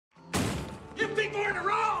in the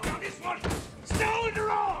wrong on this one. Still in the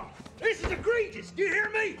wrong. This is egregious. Do you hear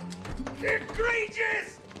me?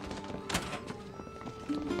 Egregious!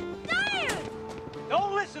 Dad!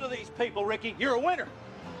 Don't listen to these people, Ricky. You're a winner.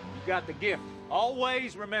 You got the gift.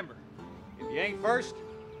 Always remember, if you ain't first,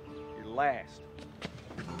 you're last.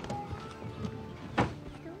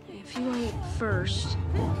 If you ain't first,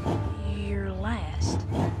 you're last.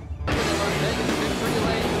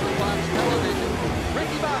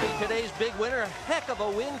 Ricky Bobby, today's big winner. A heck of a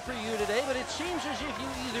win for you today, but it seems as if you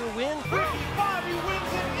either win Ricky Bobby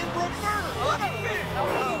wins it in reverse.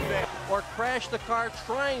 or crash the car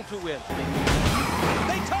trying to win.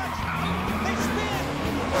 They touch. They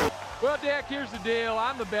spin. Well, Dick, here's the deal.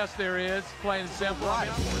 I'm the best there is, plain and simple.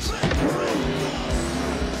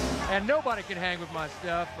 And nobody can hang with my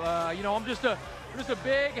stuff. You know, I'm just a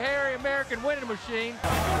big, hairy American winning machine.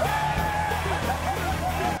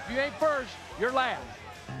 If you ain't first, you're last.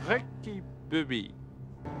 Ricky Bobby.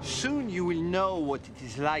 Soon you will know what it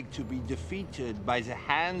is like to be defeated by the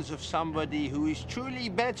hands of somebody who is truly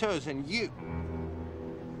better than you.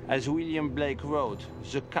 As William Blake wrote,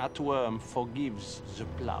 the cutworm forgives the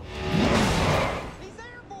plow. He's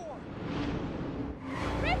airborne.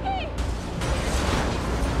 Ricky!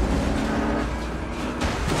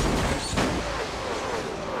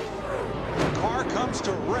 The car comes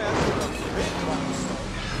to rest with a big milestone.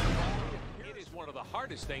 It is one of the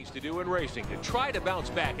hardest things to do in racing, to try to bounce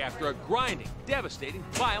back after a grinding, devastating,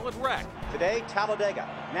 violent wreck. Today, Talladega,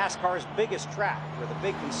 NASCAR's biggest track, where the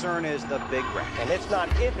big concern is the big wreck. And it's not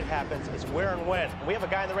if it happens, it's where and when. We have a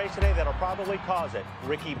guy in the race today that'll probably cause it,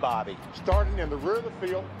 Ricky Bobby. Starting in the rear of the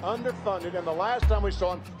field, underfunded, and the last time we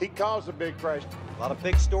saw him, he caused a big crash. A lot of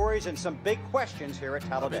big stories and some big questions here at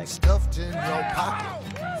Talladega. Been stuffed in your pocket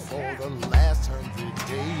for the last 100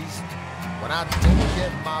 days. When I don't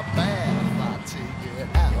get my bath, I take it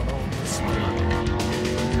out on